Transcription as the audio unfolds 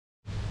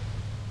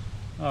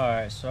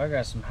Alright, so I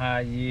got some high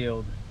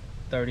yield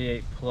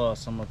 38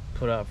 plus I'm gonna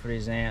put out for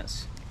these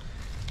ants.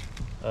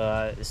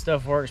 This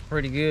stuff works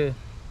pretty good.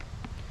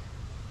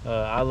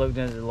 I looked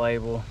into the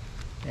label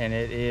and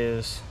it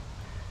is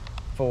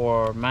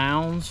for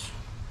mounds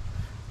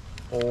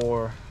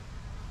or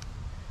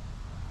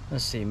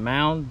let's see,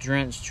 mound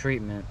drench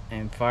treatment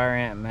and fire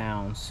ant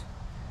mounds.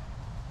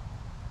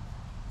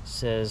 It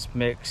says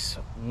mix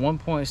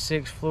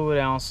 1.6 fluid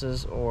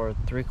ounces or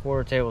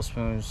 3/4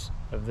 tablespoons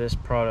of this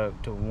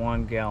product to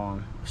 1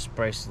 gallon of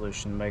spray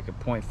solution, make a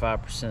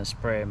 0.5%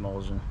 spray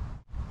emulsion.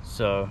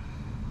 So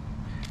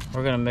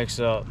we're gonna mix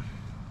up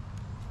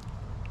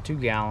 2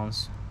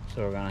 gallons,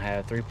 so we're gonna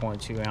have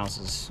 3.2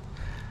 ounces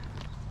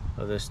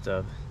of this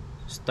stuff.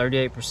 It's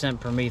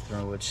 38%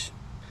 permethrin, which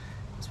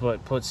is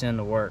what puts in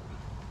the work.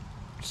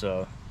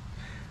 So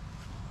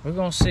we're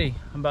gonna see.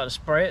 I'm about to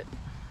spray it.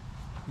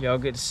 Y'all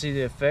get to see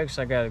the effects.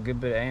 I got a good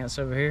bit of ants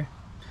over here,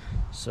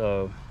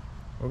 so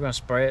we're gonna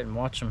spray it and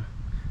watch them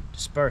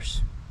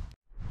disperse.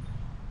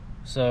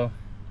 So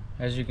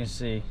as you can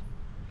see,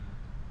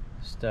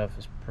 stuff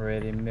is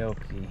pretty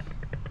milky.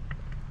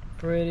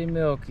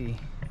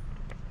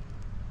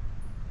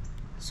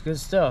 It's good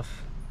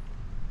stuff.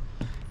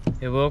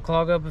 It will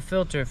clog up a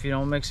filter if you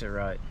don't mix it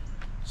right,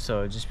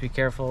 so just be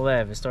careful of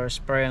that. If it starts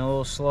spraying a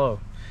little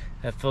slow,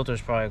 that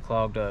filter's probably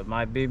clogged up.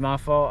 Might be my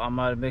fault. I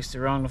might have mixed it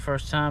wrong the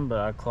first time, but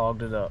I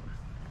clogged it up.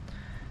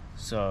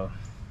 So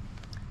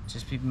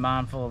just be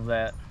mindful of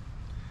that.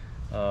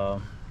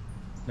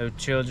 No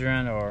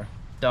children or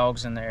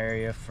dogs in the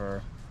area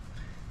for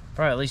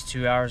probably at least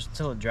 2 hours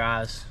until it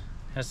dries.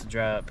 It has to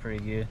dry up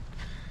pretty good.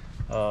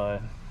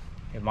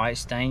 It might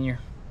stain your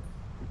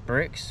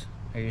bricks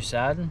or your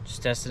siding.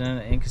 Just test it in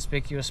an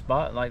inconspicuous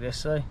spot, like they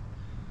say.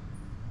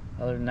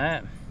 Other than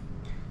that,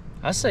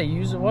 I say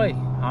use it away.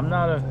 I'm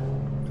not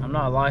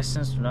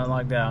licensed or nothing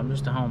like that. I'm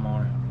just a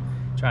homeowner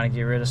trying to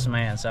get rid of some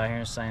ants out here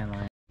in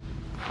Sandland.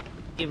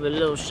 Give it a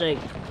little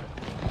shake.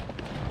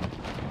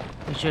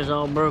 Make sure it's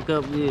all broke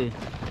up good.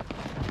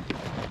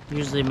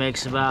 Usually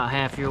makes about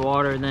half your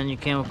water, then your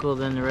chemical,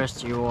 then the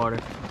rest of your water.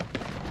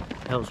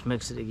 Helps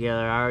mix it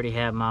together. I already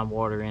have my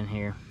water in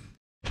here.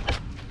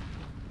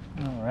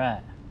 All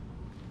right,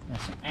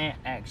 got some ant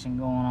action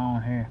going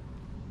on here.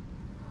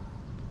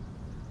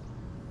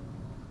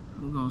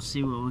 We're gonna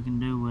see what we can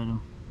do with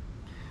them.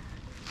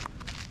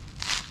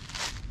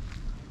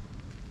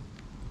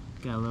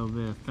 Got a little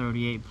bit of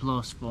 38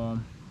 plus for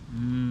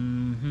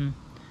them.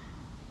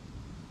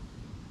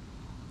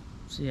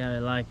 See how they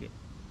like it.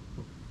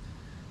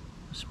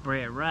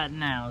 Spray it right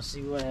now and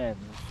see what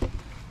happens.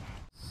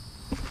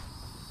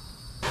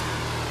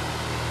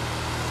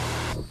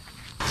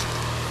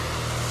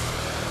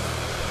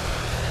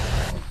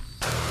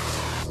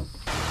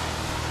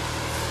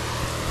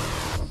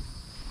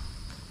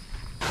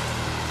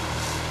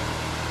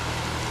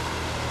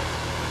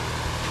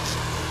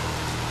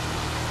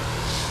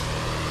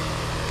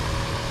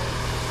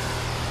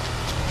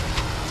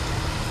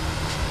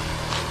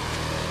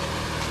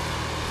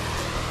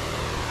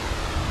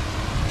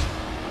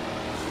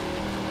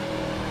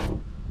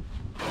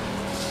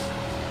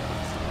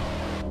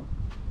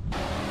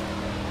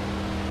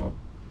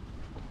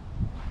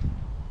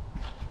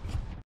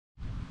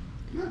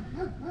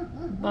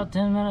 About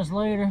 10 minutes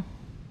later,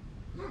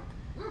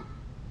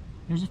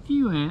 there's a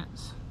few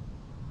ants,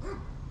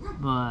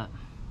 but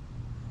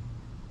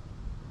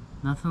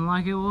nothing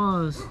like it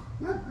was.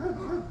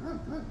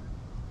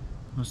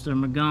 Most of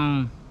them are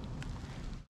gone.